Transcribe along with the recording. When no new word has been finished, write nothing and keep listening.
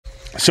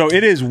So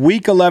it is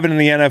week 11 in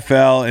the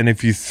NFL, and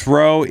if you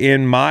throw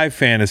in my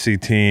fantasy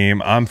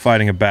team, I'm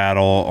fighting a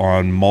battle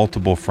on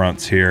multiple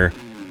fronts here.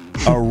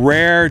 A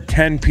rare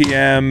 10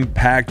 p.m.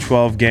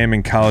 Pac-12 game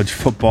in college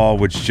football,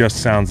 which just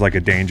sounds like a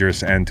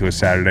dangerous end to a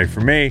Saturday for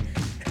me.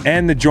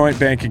 And the joint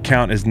bank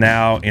account is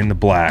now in the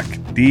black.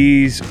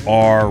 These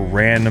are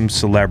random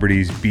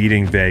celebrities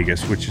beating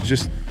Vegas, which is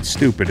just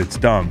stupid. It's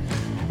dumb.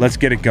 Let's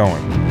get it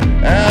going.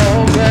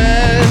 How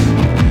bad,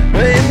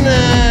 very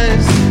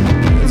nice.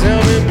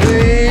 Tell me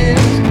please,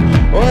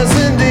 what's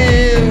the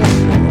deal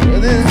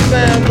with this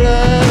bad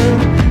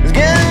blood? It's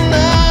getting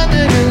hard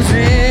to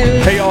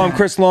conceal. Hey y'all, I'm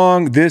Chris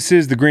Long. This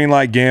is the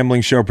Greenlight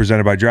Gambling Show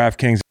presented by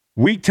DraftKings.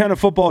 Week 10 of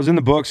football is in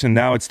the books, and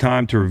now it's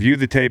time to review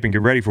the tape and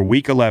get ready for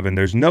Week 11.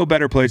 There's no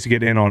better place to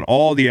get in on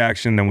all the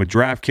action than with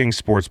DraftKings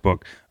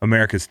Sportsbook,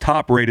 America's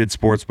top-rated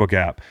sportsbook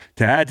app.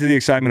 To add to the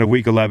excitement of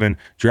Week 11,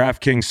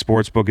 DraftKings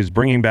Sportsbook is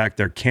bringing back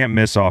their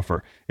can't-miss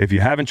offer. If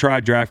you haven't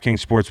tried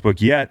DraftKings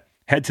Sportsbook yet,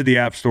 head to the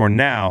App Store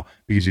now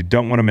because you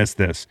don't want to miss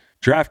this.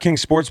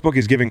 DraftKings Sportsbook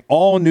is giving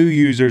all new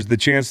users the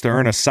chance to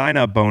earn a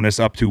sign-up bonus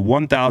up to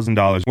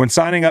 $1,000 when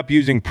signing up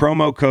using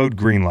promo code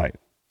GREENLIGHT.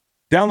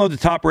 Download the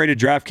top-rated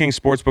DraftKings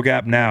Sportsbook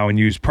app now and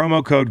use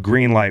promo code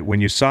GREENLIGHT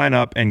when you sign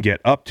up and get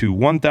up to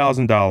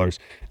 $1,000.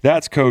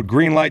 That's code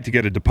GREENLIGHT to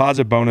get a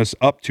deposit bonus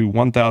up to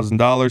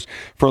 $1,000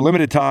 for a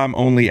limited time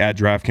only at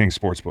DraftKings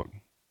Sportsbook.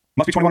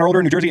 Must be 21 or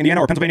older in New Jersey,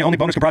 Indiana, or Pennsylvania. Only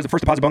bonus comprised of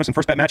first deposit bonus and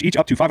first bet match, each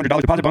up to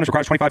 $500. Deposit bonus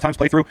requires 25 times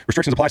playthrough.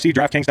 Restrictions apply. See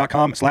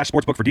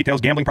DraftKings.com/sportsbook for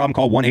details. Gambling problem?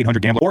 Call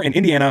 1-800-GAMBLER or in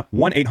Indiana,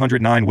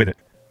 1-800-9-WITH-IT.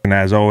 And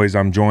as always,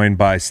 I'm joined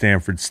by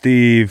Stanford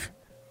Steve.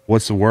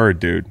 What's the word,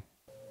 dude?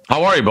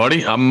 How are you,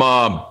 buddy? I'm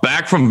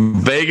back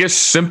from Vegas,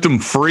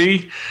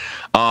 symptom-free.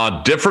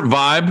 Different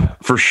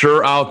vibe for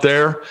sure out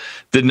there.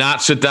 Did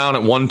not sit down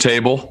at one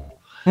table.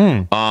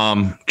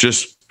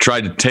 Just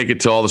tried to take it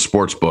to all the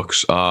sports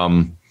books.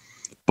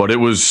 But it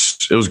was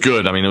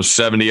good. I mean, it was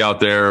 70 out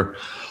there.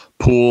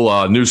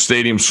 Pool, new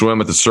stadium swim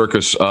at the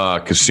Circus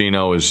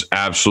Casino is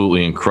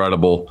absolutely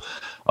incredible.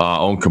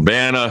 Own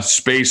cabana,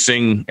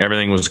 spacing,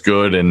 everything was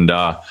good, and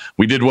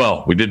we did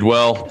well.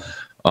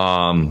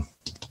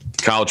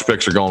 College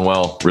picks are going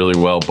well, really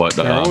well, but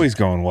they're always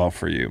going well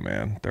for you,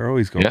 man. They're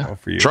always going well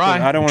for you.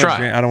 I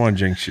don't want to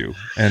jinx you.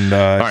 And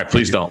all right,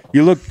 please don't.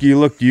 You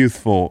look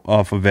youthful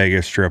off a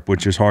Vegas trip,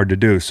 which is hard to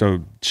do.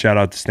 So shout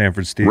out to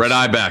Stanford Steve. Red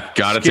eye back.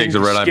 Got to take the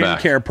red eye back.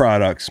 Skincare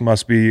products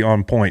must be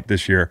on point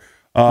this year.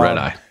 Red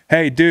eye.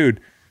 Hey, dude.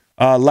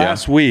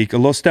 Last week, a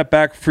little step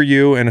back for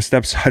you and a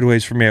step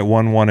sideways for me at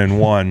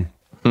 1-1-1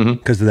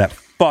 because of that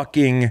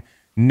fucking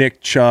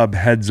Nick Chubb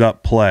heads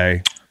up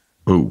play.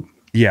 Ooh.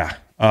 Yeah.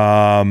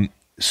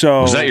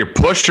 So was that your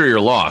push or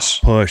your loss?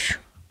 Push.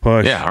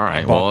 Yeah, all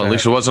right. Well, at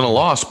least it wasn't a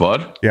loss,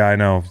 bud. Yeah, I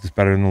know. It's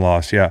better than the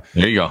loss. Yeah.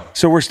 There you go.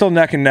 So we're still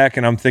neck and neck,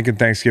 and I'm thinking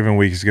Thanksgiving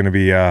week is going to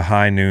be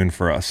high noon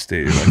for us,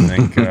 Steve, I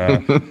think.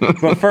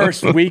 But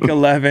first, week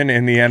 11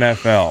 in the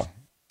NFL.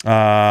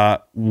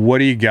 What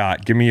do you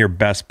got? Give me your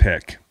best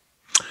pick.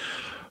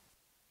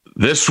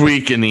 This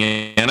week in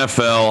the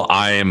NFL,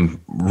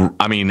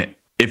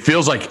 it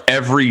feels like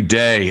every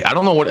day. I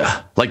don't know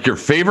like your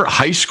favorite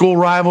high school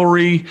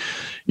rivalry,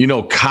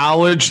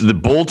 college, the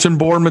bulletin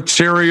board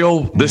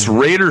material. This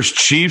Raiders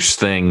Chiefs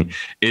thing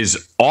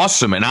is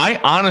awesome. And I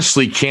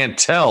honestly can't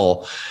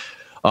tell.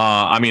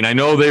 I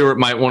know they were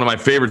one of my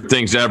favorite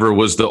things ever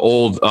was the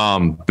old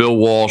Bill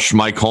Walsh,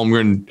 Mike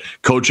Holmgren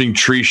coaching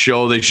tree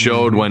show they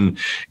showed when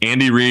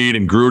Andy Reid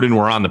and Gruden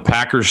were on the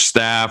Packers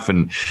staff,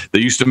 and they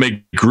used to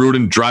make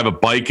Gruden drive a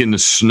bike in the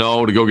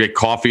snow to go get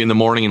coffee in the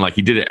morning, and like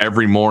he did it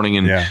every morning.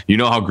 And you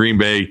know how Green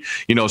Bay,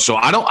 so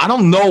I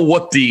don't know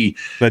what the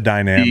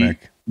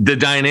dynamic. The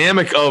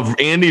dynamic of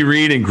Andy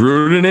Reid and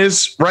Gruden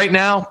is right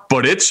now,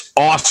 but it's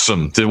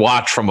awesome to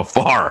watch from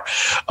afar.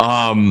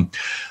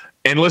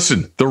 And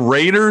listen, the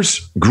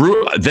Raiders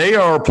they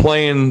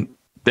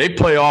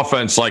play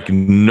offense like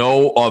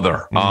no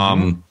other.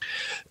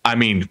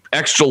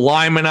 Extra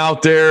linemen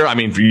out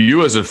there. For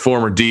you as a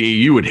former DE,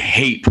 you would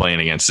hate playing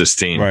against this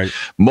team. Right.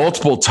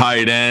 Multiple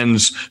tight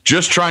ends,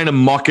 just trying to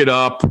muck it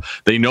up.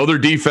 They know their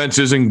defense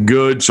isn't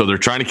good, so they're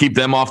trying to keep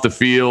them off the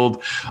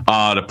field.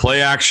 The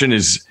play action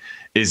is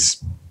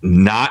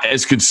not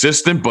as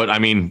consistent, but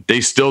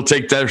they still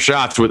take their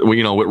shots with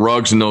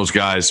Ruggs and those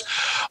guys.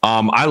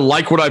 I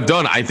like what I've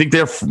done. I think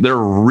they're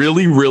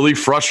really, really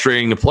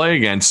frustrating to play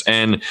against.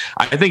 And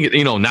I think,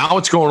 now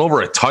it's going over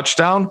a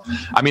touchdown.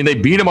 They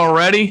beat them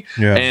already.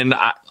 Yeah. And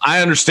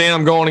I understand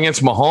I'm going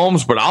against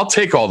Mahomes, but I'll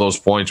take all those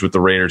points with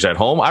the Raiders at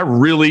home. I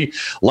really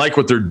like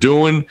what they're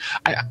doing.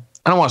 I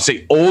don't want to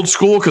say old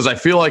school because I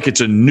feel like it's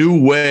a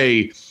new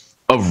way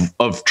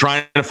of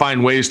trying to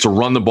find ways to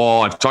run the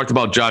ball. I've talked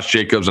about Josh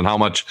Jacobs and how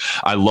much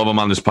I love him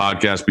on this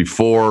podcast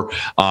before.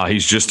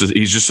 He's just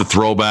a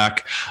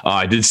throwback.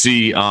 I did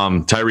see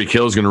Tyreek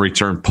Hill is going to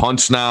return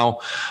punts now,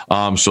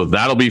 so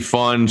that'll be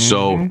fun.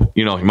 So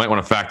you might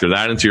want to factor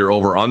that into your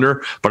over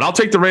under. But I'll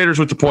take the Raiders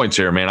with the points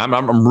here, man.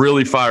 I'm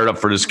really fired up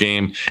for this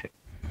game.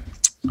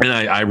 And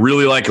I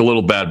really like a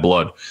little bad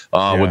blood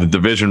with a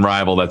division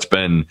rival that's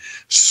been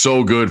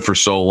so good for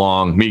so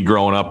long. Me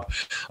growing up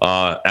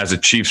as a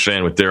Chiefs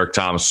fan with Derek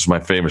Thomas is my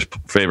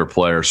favorite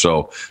player.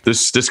 So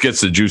this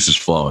gets the juices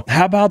flowing.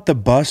 How about the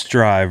bus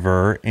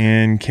driver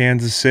in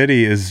Kansas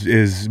City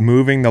is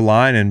moving the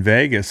line in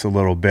Vegas a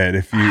little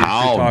bit?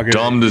 How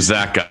dumb does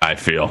that guy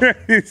feel?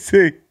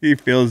 He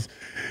feels.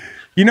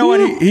 You know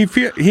what?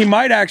 He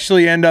might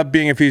actually end up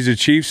being, if he's a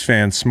Chiefs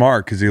fan,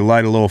 smart because he'll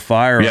light a little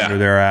fire under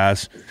their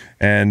ass.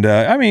 And,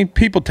 I mean,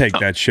 people take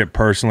that shit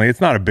personally. It's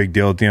not a big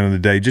deal at the end of the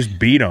day. Just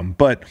beat them.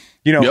 But,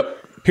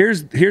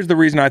 here's the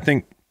reason I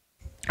think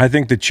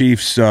the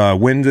Chiefs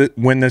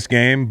win this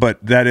game,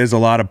 but that is a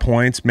lot of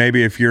points.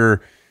 Maybe if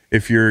you're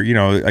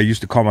I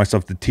used to call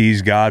myself the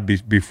tease god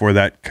before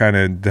that kind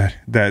of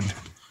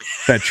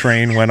that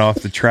train went off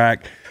the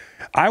track.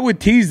 I would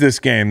tease this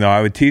game, though.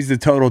 I would tease the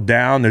total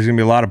down. There's going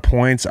to be a lot of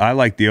points. I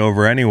like the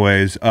over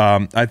anyways.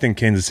 I think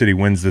Kansas City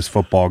wins this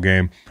football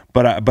game.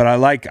 But I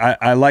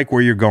like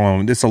where you're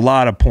going. It's a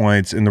lot of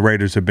points, and the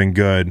Raiders have been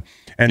good.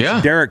 And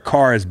Derek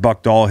Carr has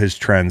bucked all his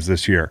trends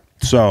this year.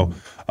 So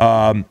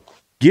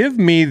give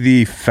me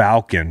the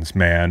Falcons,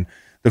 man.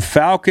 The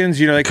Falcons,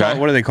 they call it,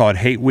 what do they call it?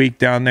 Hate week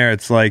down there.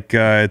 It's like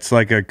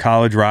a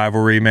college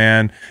rivalry,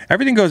 man.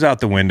 Everything goes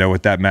out the window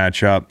with that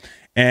matchup.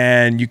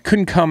 And you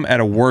couldn't come at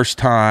a worse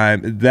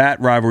time. That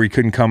rivalry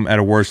couldn't come at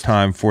a worse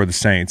time for the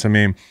Saints. I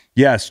mean,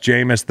 yes,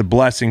 Jameis, the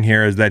blessing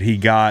here is that he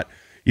got,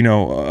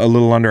 a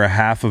little under a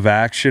half of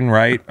action,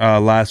 right,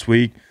 last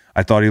week.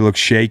 I thought he looked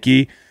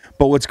shaky.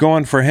 But what's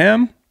going for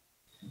him?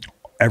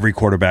 Every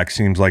quarterback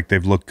seems like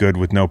they've looked good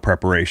with no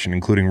preparation,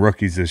 including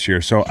rookies this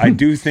year. So I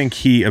do think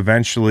he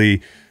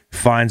eventually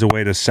finds a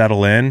way to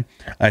settle in.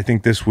 I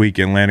think this week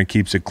Atlanta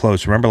keeps it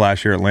close. Remember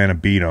last year Atlanta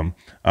beat them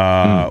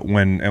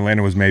when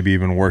Atlanta was maybe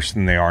even worse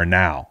than they are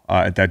now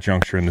at that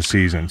juncture in the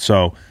season.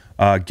 So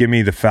give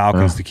me the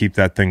Falcons to keep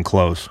that thing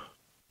close.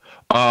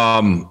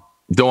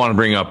 Don't want to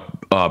bring up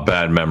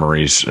bad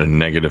memories and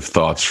negative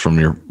thoughts from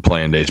your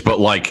playing days,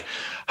 but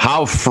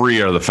how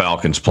free are the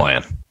Falcons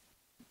playing?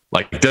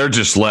 They're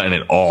just letting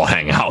it all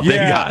hang out.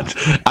 Yeah.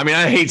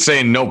 I hate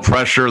saying no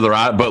pressure, they're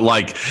out, but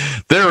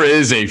there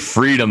is a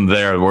freedom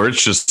there where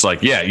it's just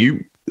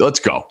let's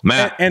go.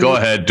 Matt, go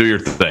ahead, do your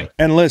thing.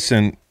 And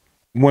listen,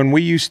 when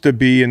we used to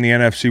be in the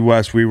NFC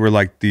West, we were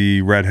like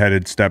the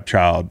redheaded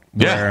stepchild.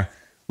 Where,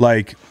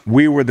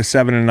 we were the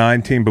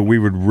 7-9 team, but we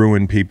would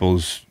ruin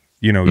people's,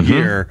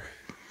 year.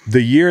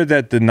 The year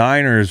that the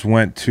Niners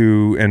went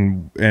to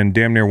and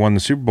damn near won the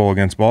Super Bowl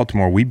against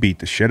Baltimore, we beat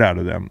the shit out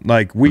of them.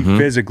 We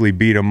physically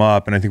beat them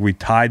up, and I think we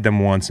tied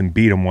them once and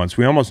beat them once.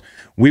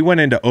 We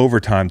went into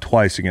overtime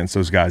twice against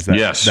those guys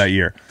that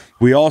year.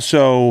 We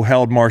also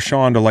held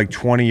Marshawn to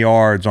 20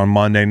 yards on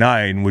Monday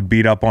night and would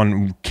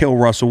kill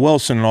Russell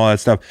Wilson and all that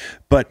stuff.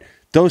 But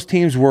those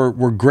teams were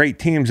great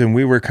teams, and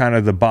we were kind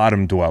of the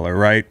bottom dweller,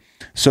 right?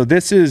 So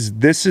this is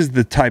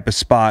the type of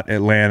spot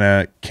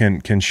Atlanta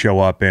can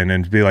show up in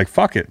and be like,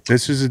 fuck it.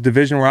 This is a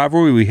division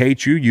rivalry. We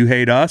hate you. You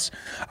hate us.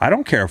 I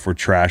don't care if we're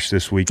trash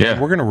this weekend.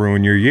 Yeah. We're going to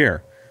ruin your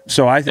year.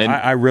 So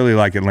I really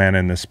like Atlanta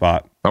in this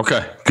spot.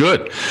 Okay,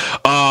 good.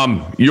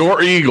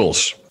 Your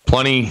Eagles.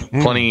 Plenty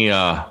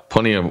of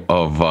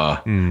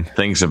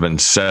things have been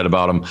said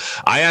about them.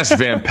 I asked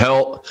Van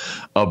Pelt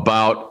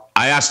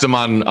I asked him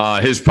on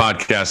his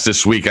podcast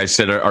this week. I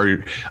said,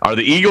 are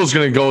the Eagles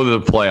going to go to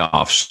the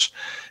playoffs?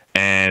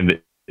 And,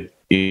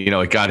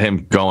 it got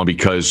him going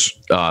because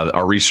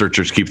our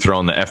researchers keep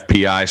throwing the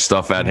FPI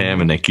stuff at him,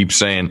 and they keep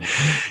saying,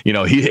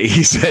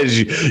 he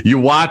says you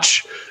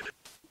watch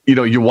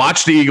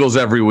the Eagles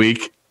every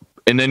week,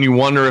 and then you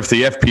wonder if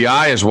the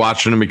FPI is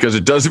watching them because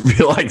it doesn't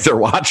feel like they're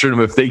watching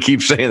them if they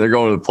keep saying they're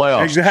going to the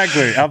playoffs.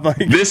 Exactly. I'm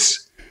like,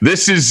 this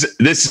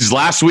is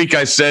last week.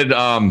 I said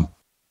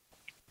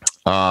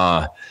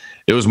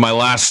it was my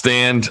last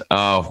stand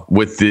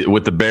with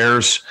the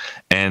Bears,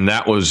 and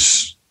that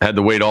had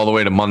to wait all the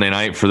way to Monday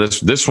night for this.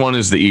 This one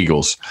is the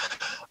Eagles.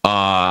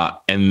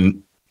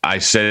 And I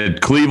said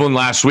Cleveland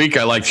last week.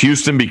 I liked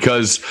Houston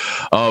because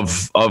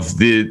of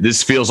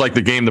this feels like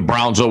the game the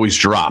Browns always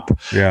drop.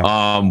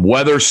 Yeah.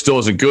 Weather still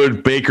isn't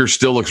good. Baker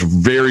still looks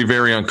very,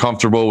 very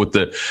uncomfortable with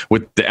the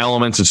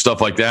elements and stuff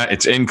like that.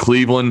 It's in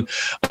Cleveland.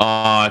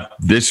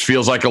 This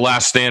feels like a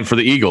last stand for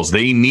the Eagles.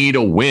 They need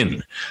a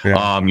win.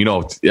 Yeah.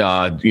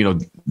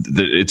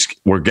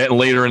 We're getting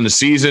later in the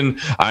season.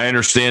 I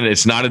understand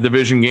it's not a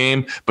division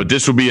game, but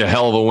this would be a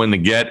hell of a win to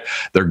get.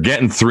 They're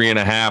getting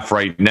 3.5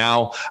 right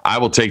now. I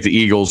will take the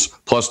Eagles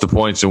plus the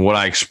points in what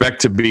I expect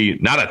to be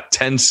not a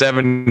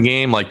 10-7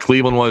 game like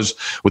Cleveland was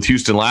with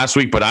Houston last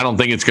week, but I don't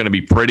think it's going to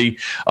be pretty.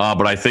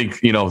 But I think,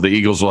 the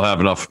Eagles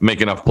will make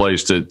enough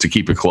plays to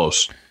keep it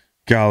close.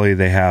 Golly,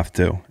 they have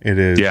to. It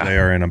is. Yeah. They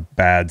are in a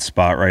bad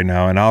spot right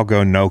now, and I'll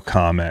go no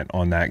comment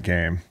on that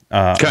game.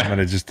 Okay. I'm going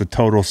to just a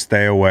total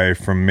stay away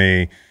from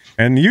me.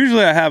 And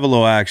usually I have a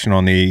little action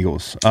on the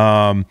Eagles.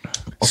 A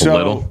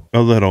little.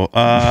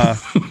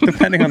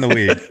 Depending on the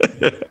week.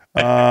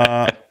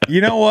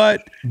 You know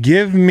what?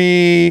 Give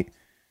me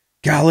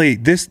golly,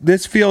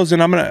 this feels,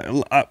 and I'm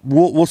gonna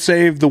we'll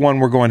save the one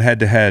we're going head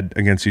to head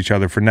against each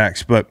other for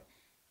next. But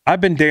I've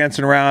been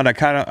dancing around. I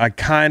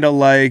kind of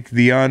like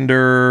the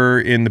under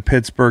in the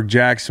Pittsburgh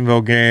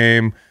Jacksonville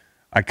game.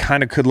 I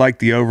kind of could like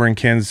the over in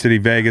Kansas City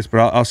Vegas, but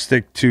I'll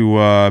stick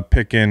to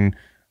picking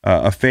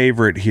a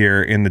favorite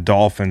here in the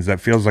Dolphins. That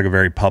feels like a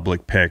very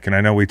public pick. And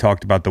I know we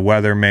talked about the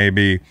weather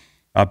maybe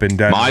up in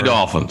Denver. My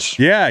Dolphins.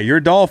 Yeah, your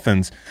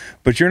Dolphins.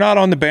 But you're not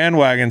on the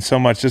bandwagon so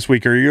much this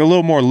week, or you're a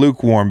little more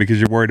lukewarm because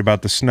you're worried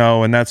about the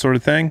snow and that sort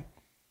of thing?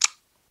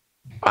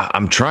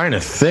 I'm trying to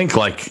think,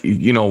 like,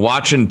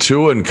 watching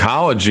Tua in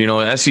college,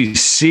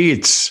 SEC,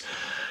 it's,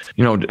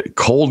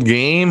 cold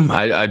game.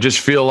 I just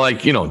feel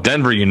like,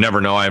 Denver, you never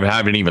know. I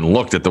haven't even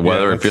looked at the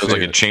weather. Yeah, it feels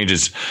like it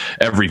changes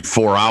every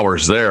 4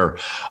 hours there.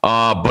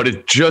 But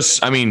it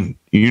just,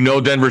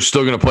 Denver's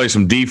still going to play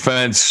some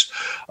defense.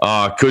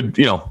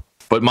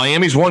 But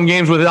Miami's won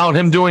games without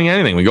him doing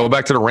anything. We go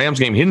back to the Rams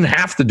game. He didn't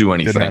have to do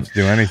anything.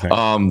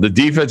 The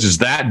defense is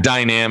that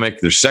dynamic.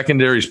 Their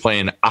secondary is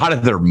playing out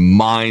of their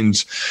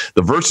minds.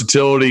 The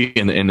versatility,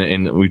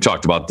 and we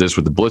talked about this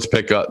with the blitz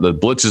pickup, the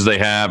blitzes they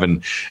have,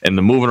 and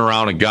the moving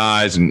around of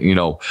guys. And,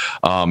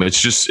 it's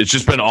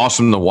just been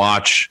awesome to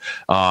watch.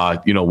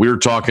 We were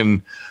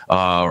talking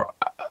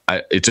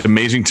it's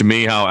amazing to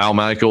me how Al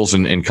Michaels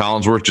and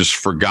Collinsworth just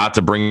forgot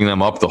to bring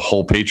them up the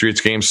whole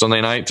Patriots game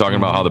Sunday night, talking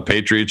about how the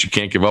Patriots, you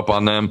can't give up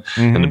on them,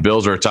 and the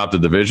Bills are atop the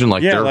division.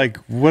 What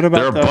about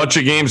they're a bunch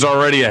of games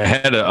already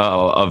ahead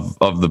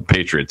of the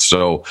Patriots.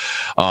 So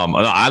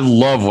I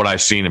love what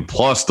I've seen, and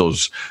plus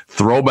those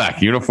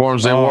throwback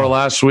uniforms they wore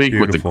last week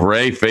with the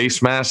gray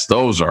face masks.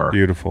 Those are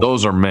beautiful.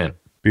 Those are mint.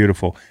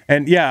 Beautiful.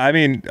 And yeah,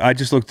 I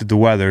just looked at the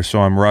weather,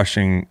 so I'm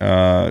rushing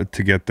to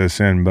get this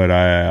in,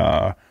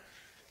 but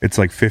it's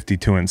like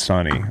 52 and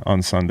sunny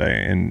on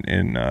Sunday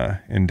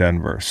in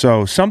Denver.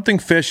 So something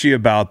fishy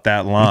about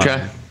that line.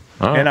 Okay.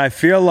 Right. And I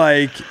feel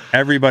like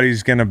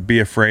everybody's going to be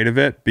afraid of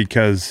it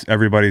because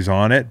everybody's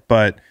on it.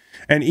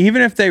 And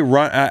even if they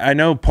run, I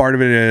know part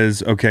of it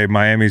is, okay,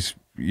 Miami's,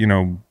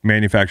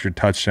 manufactured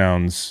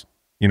touchdowns,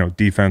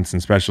 defense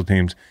and special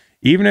teams.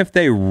 Even if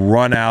they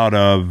run out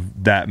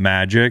of that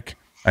magic,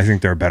 I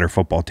think they're a better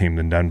football team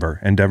than Denver,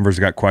 and Denver's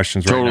got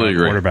questions right now at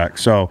quarterback.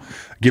 So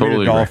give me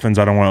the Dolphins.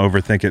 I don't want to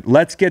overthink it.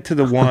 Let's get to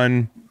the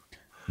one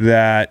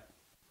that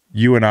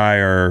you and I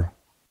are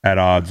at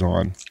odds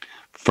on.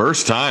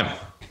 First time.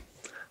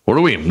 What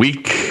are we in?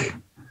 Week?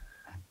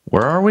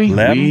 Where are we?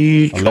 11?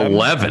 Week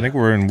 11. I think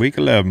we're in week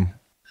 11.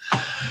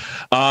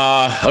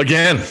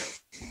 Again,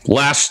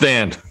 last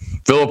stand.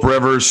 Phillip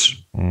Rivers.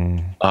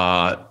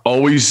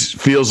 Always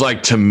feels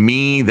like to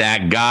me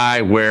that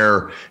guy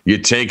where you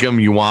take him,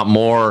 you want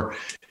more,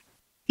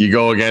 you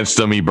go against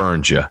him, he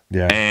burns you.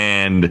 Yeah.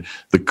 And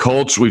the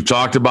Colts, we've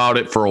talked about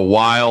it for a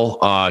while.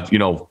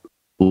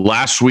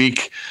 Last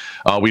week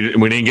we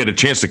didn't get a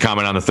chance to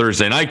comment on the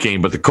Thursday night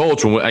game, but the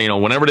Colts,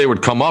 whenever they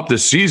would come up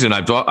this season,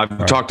 I've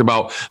talked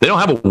about they don't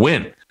have a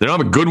win. They don't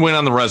have a good win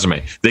on the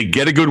resume. They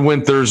get a good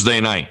win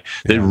Thursday night.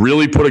 They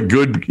really put a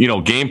good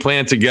game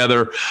plan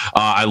together.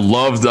 I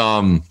loved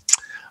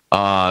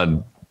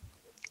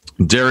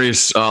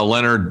Darius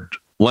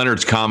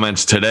Leonard's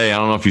comments today. I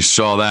don't know if you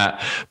saw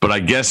that, but I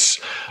guess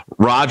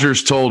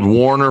Rodgers told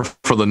Warner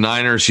for the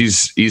Niners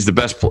he's the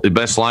best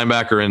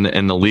linebacker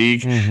in the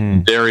league.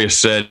 Mm-hmm. Darius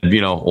said,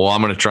 well,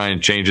 I'm going to try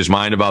and change his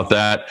mind about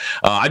that.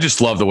 I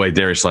just love the way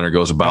Darius Leonard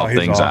goes about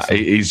things. Awesome.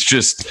 He's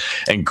just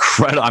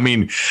incredible.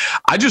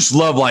 I just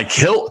love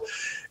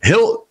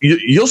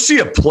you'll see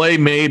a play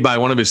made by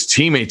one of his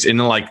teammates, and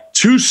then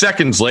 2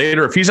 seconds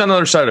later, if he's on the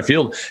other side of the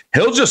field,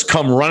 he'll just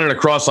come running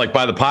across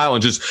by the pile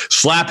and just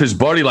slap his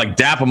buddy,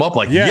 dap him up,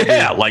 dude.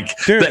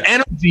 The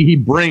energy he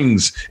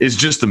brings is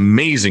just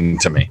amazing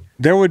to me.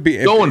 There would be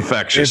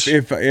infectious.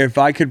 If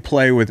I could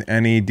play with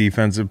any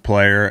defensive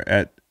player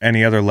at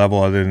any other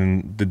level other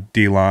than the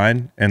D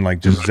line and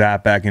just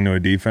zap back into a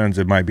defense,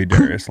 it might be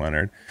Darius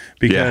Leonard,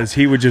 because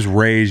he would just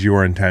raise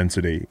your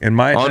intensity. And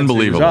my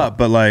intensity was up,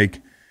 but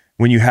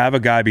when you have a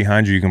guy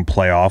behind you can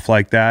play off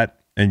like that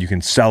and you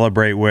can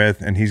celebrate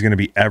with, and he's going to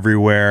be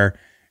everywhere,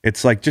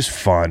 it's just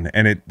fun,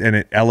 and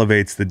it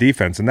elevates the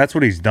defense. And that's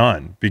what he's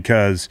done,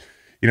 because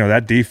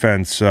that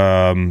defense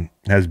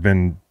has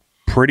been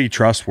pretty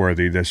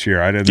trustworthy this year.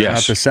 Not the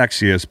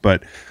sexiest,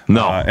 but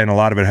no, and a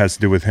lot of it has to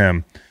do with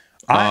him.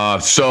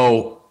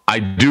 So I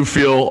do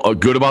feel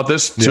good about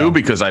this too,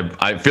 because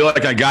I feel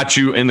like I got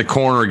you in the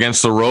corner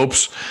against the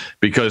ropes,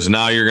 because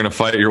now you're going to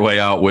fight your way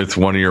out with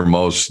one of your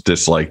most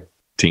disliked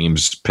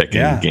teams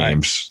picking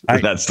games.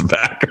 That's the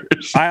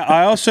Packers.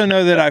 I also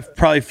know that I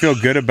probably feel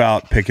good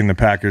about picking the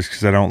Packers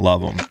because I don't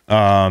love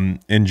them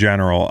in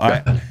general.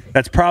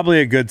 That's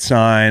probably a good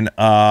sign.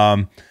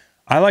 I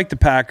like the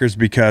Packers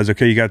because,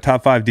 you got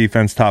top 5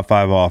 defense, top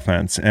 5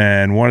 offense,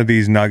 and one of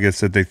these nuggets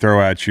that they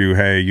throw at you,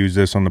 hey, use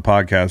this on the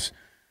podcast,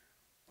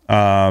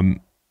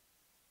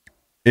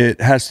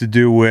 it has to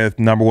do with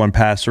number 1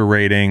 passer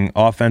rating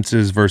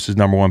offenses versus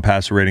number 1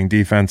 passer rating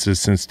defenses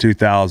since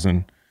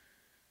 2000.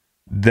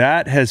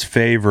 That has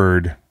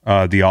favored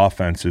the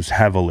offenses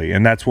heavily,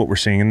 and that's what we're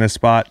seeing in this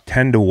spot,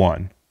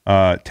 10-1.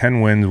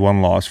 10 wins,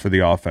 1 loss for the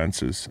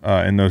offenses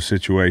in those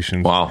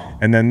situations. Wow.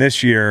 And then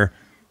this year,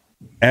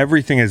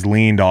 everything has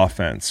leaned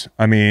offense.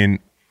 I mean,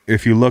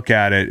 if you look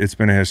at it, it's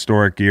been a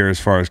historic year as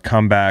far as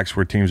comebacks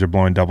where teams are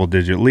blowing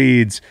double-digit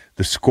leads.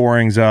 The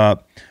scoring's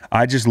up.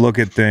 I just look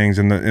at things,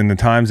 and in the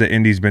times that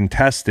Indy's been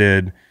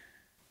tested,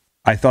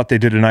 I thought they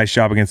did a nice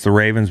job against the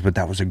Ravens, but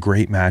that was a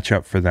great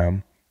matchup for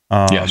them.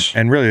 Yes.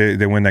 And really,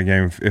 they win that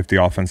game if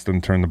the offense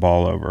didn't turn the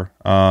ball over.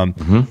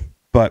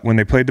 But when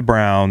they played the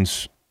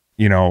Browns,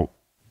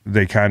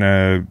 they kind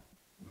of,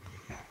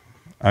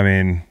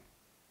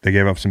 they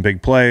gave up some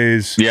big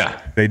plays.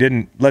 Yeah. They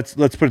didn't, let's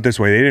put it this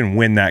way, they didn't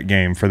win that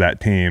game for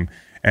that team.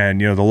 And,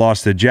 the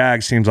loss to the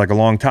Jags seems like a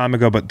long time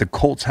ago, but the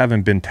Colts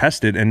haven't been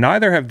tested, and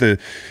neither have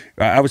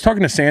I was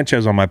talking to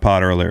Sanchez on my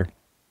pod earlier.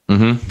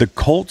 The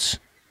Colts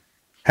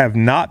have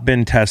not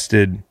been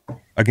tested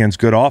against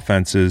good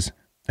offenses,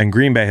 and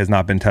Green Bay has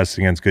not been tested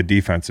against good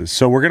defenses.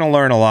 So we're going to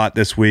learn a lot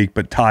this week,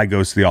 but tie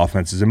goes to the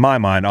offenses. In my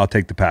mind, I'll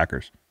take the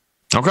Packers.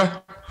 Okay.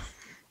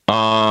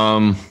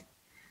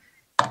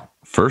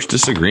 First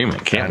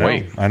disagreement. Can't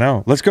wait. I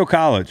know. Let's go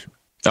college.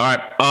 All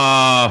right.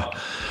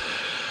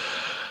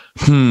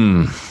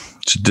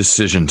 It's a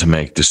decision to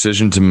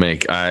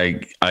make. I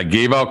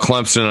gave out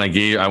Clemson,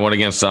 and I went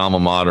against alma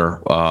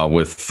mater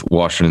with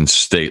Washington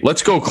State.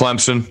 Let's go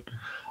Clemson.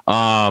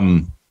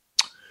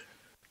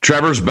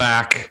 Trevor's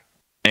back,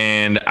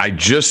 and I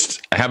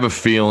just have a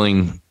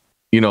feeling,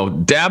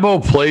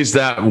 Dabo plays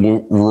that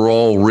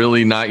role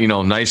really not,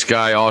 nice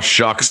guy, all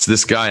shucks,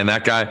 this guy and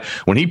that guy.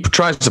 When he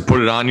tries to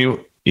put it on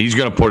you, he's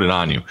going to put it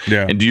on you.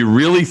 Yeah. And do you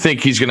really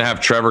think he's going to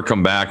have Trevor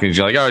come back and he's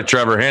like, all right,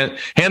 Trevor,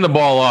 hand the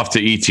ball off to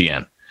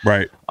ETN?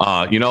 Right.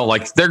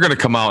 They're going to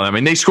come out. I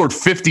mean, they scored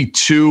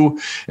 52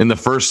 in the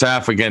first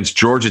half against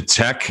Georgia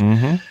Tech,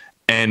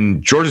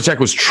 and Georgia Tech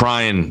was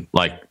trying,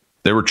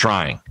 they were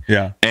trying.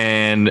 Yeah.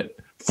 And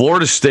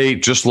Florida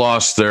State just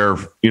lost their,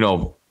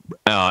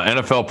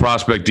 NFL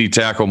prospect D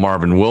tackle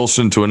Marvin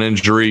Wilson to an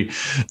injury.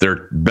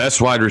 Their best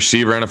wide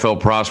receiver, NFL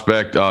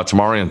prospect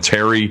Tamarian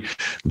Terry,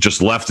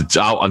 just left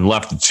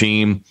the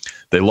team.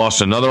 They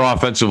lost another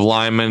offensive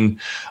lineman.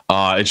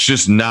 It's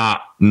just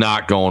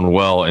not going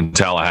well in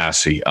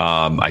Tallahassee.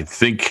 I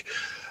think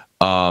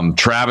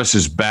Travis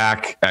is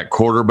back at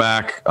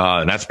quarterback,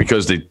 and that's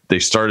because they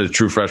started a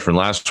true freshman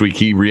last week.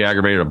 He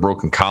re-aggravated a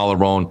broken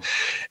collarbone.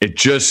 It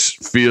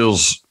just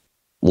feels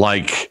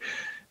like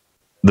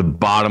the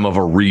bottom of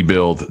a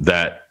rebuild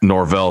that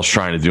Norvell's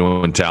trying to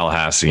do in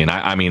Tallahassee. And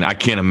I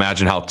can't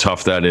imagine how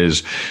tough that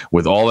is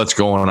with all that's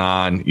going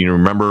on.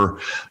 Remember,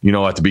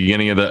 at the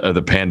beginning of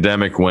the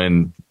pandemic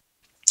when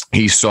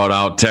he sought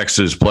out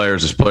Texas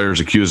players, his players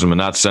accused him of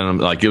not sending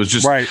them. It was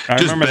just right.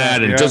 just bad.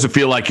 That, yeah. And it doesn't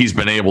feel like he's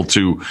been able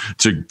to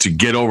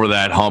get over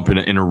that hump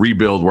in a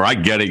rebuild where I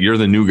get it. You're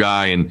the new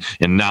guy and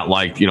not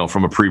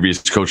from a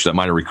previous coach that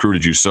might have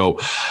recruited you. So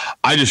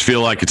I just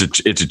feel like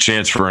it's a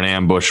chance for an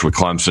ambush with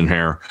Clemson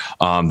here.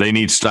 They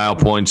need style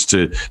points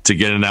to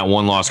get in that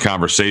one-loss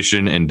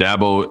conversation, and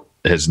Dabo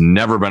has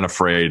never been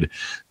afraid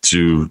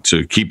to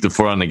keep the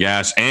foot on the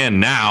gas. And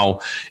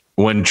now,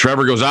 when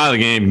Trevor goes out of the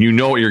game,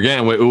 what you're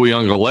getting with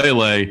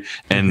Uiagalelei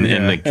and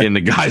the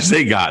guys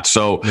they got.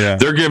 So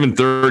they're giving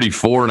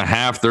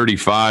 34.5,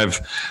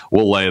 35.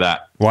 We'll lay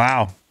that.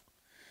 Wow.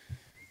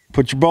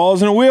 Put your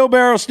balls in a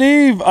wheelbarrow,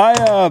 Steve.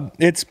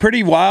 It's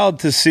pretty wild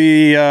to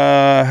see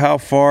how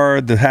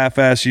far the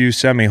half-ass U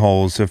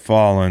semi-holes have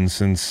fallen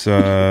since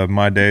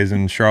my days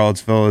in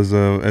Charlottesville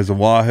as a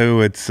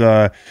Wahoo. It's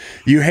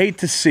you hate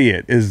to see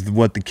it, is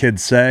what the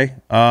kids say,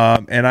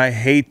 and I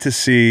hate to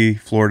see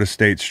Florida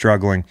State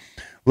struggling.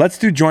 Let's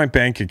do joint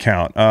bank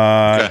account.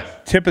 Okay.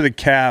 Tip of the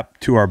cap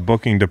to our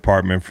booking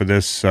department for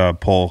this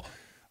poll.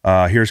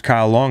 Here's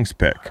Kyle Long's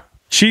pick.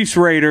 Chiefs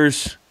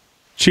Raiders.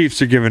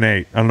 Chiefs are giving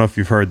 8. I don't know if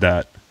you've heard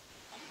that.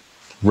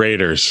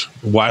 Raiders.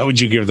 Why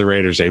would you give the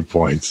Raiders 8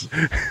 points?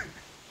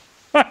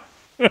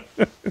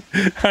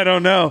 I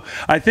don't know.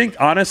 I think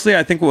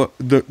what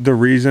the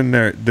reason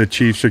the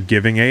Chiefs are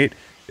giving 8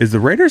 is the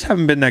Raiders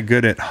haven't been that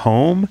good at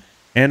home,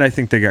 and I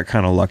think they got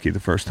kind of lucky the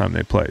first time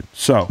they played.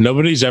 So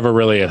nobody's ever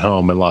really at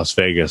home in Las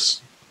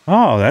Vegas.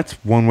 Oh, that's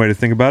one way to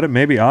think about it.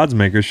 Maybe odds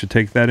makers should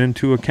take that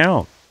into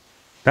account.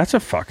 That's a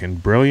fucking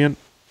brilliant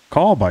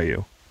call by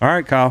you. All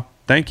right, Kyle.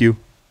 Thank you.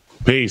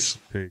 Peace.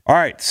 All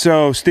right,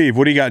 so Steve,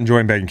 what do you got in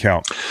joint bank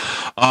account?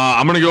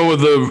 I'm going to go with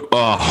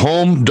the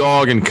home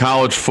dog in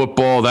college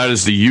football. That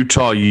is the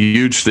Utah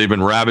Utes. They've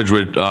been ravaged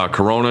with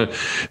Corona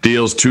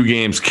deals, 2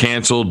 games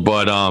canceled,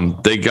 but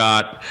they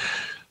got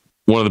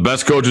one of the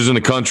best coaches in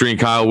the country in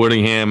Kyle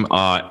Whittingham.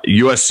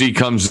 USC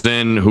comes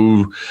in,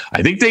 who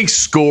I think they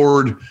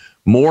scored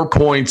more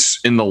points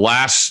in the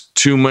last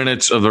 2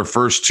 minutes of their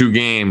first 2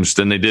 games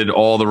than they did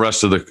all the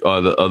rest of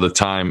the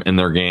time in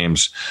their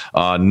games.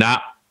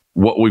 Not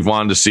what we've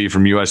wanted to see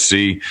from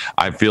USC.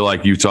 I feel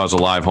like Utah's a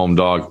live home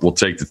dog. We'll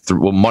take the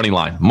money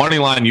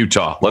line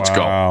Utah. Let's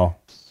go.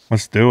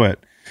 Let's do it.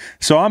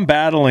 So I'm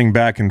battling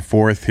back and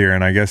forth here,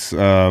 and I guess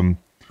I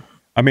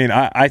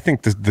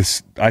think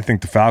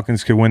the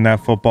Falcons could win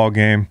that football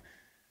game,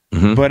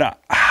 but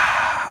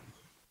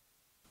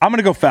I'm going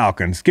to go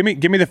Falcons. Give me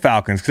the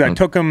Falcons because I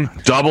took them.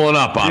 Doubling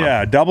up on them.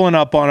 Yeah, doubling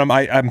up on them.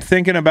 I'm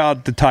thinking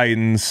about the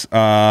Titans.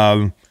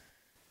 I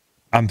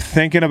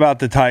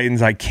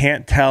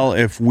can't tell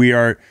if we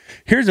are.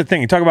 Here's the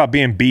thing. You talk about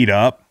being beat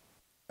up.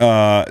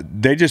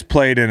 They just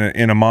played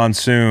in a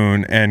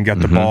monsoon and got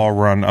the ball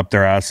run up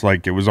their ass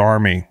like it was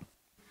Army.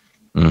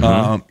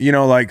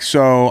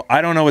 So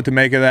I don't know what to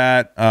make of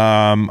that.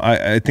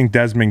 I think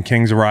Desmond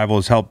King's arrival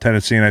has helped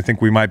Tennessee, and I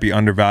think we might be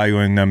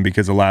undervaluing them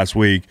because of last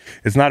week.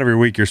 It's not every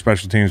week your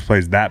special teams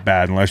plays that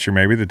bad, unless you're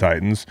maybe the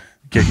Titans.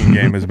 Kicking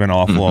game has been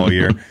awful all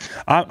year.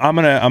 I'm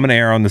gonna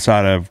err on the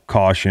side of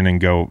caution and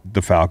go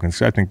the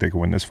Falcons. I think they can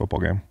win this football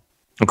game.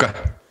 Okay.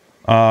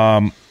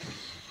 All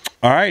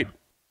right.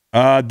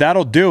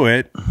 That'll do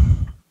it.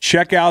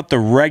 Check out the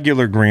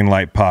regular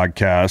Greenlight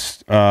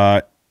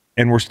podcast.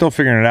 And we're still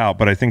figuring it out,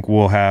 but I think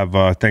we'll have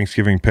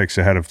Thanksgiving picks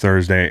ahead of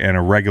Thursday and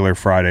a regular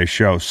Friday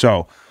show.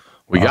 So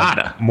we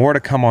gotta. More to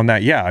come on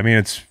that. Yeah, I mean,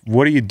 it's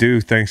what do you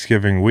do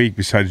Thanksgiving week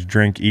besides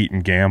drink, eat,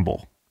 and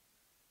gamble?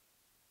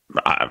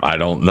 I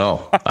don't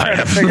know. I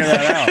have to figure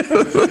that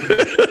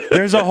out.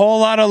 There's a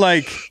whole lot of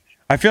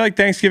I feel like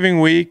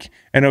Thanksgiving week,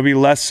 and it'll be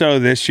less so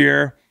this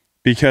year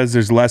because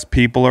there's less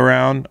people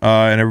around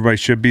and everybody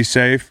should be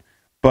safe.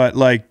 But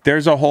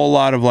there's a whole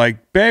lot of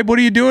babe, what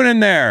are you doing in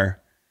there?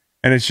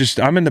 And it's just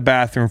I'm in the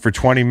bathroom for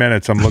 20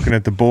 minutes. I'm looking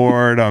at the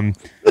board. I'm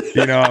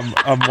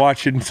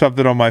watching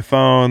something on my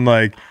phone,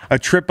 like a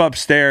trip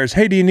upstairs.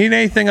 Hey, do you need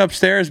anything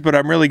upstairs? But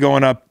I'm really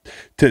going up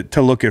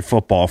to look at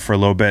football for a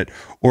little bit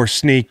or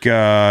sneak,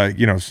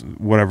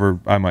 whatever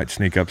I might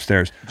sneak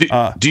upstairs.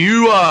 Do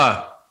you?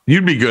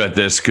 You'd be good at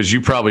this because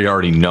you probably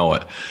already know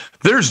it.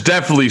 There's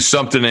definitely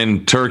something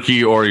in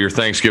turkey or your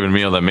Thanksgiving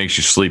meal that makes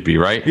you sleepy,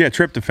 right? Yeah,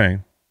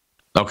 tryptophan.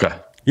 Okay.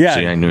 Yeah,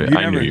 see, I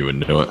knew you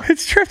would know it.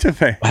 It's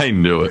tryptophan. I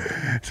knew it.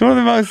 It's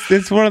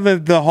one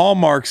of the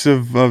hallmarks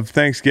of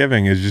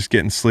Thanksgiving is just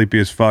getting sleepy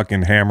as fuck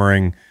and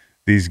hammering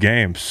these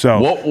games.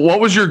 So, what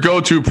was your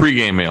go-to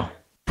pregame meal?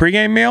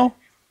 Pregame meal?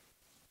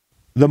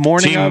 The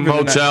morning team of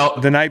hotel,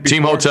 the night before.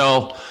 Team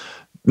hotel.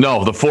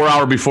 No, the 4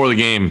 hour before the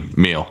game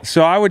meal.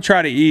 So I would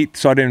try to eat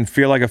so I didn't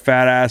feel like a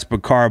fat ass,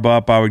 but carb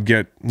up. I would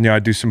get,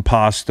 I'd do some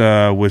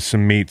pasta with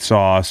some meat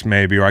sauce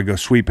maybe, or I'd go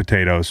sweet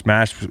potatoes,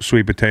 mashed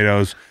sweet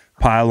potatoes,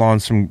 pile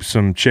on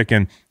some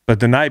chicken. But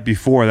the night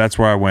before, that's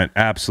where I went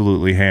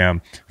absolutely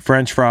ham.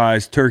 French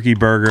fries, turkey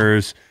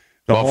burgers.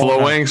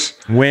 Buffalo wings?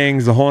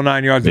 Wings, the whole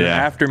 9 yards. Yeah. And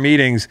after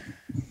meetings,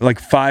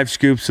 5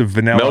 scoops of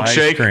vanilla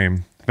milkshake? Ice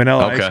cream.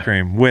 Vanilla ice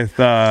cream with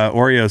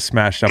Oreos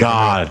smashed up.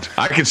 God,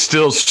 I could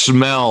still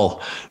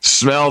smell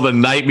the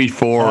night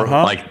before.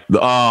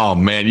 Oh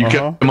man, you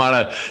come out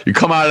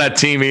of that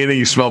team meeting,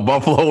 you smell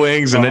buffalo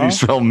wings, and then you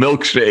smell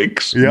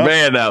milkshakes. Yep.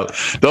 Man,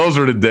 those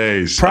were the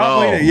days.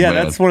 Probably,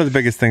 that's one of the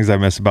biggest things I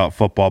miss about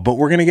football. But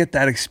we're gonna get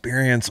that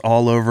experience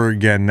all over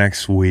again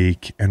next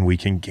week, and we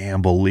can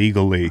gamble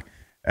legally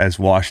as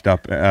washed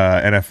up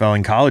NFL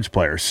and college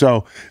players.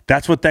 So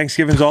that's what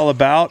Thanksgiving's all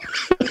about.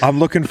 I'm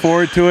looking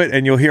forward to it,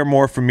 and you'll hear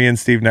more from me and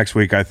Steve next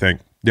week, I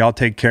think. Y'all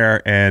take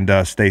care and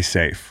stay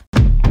safe.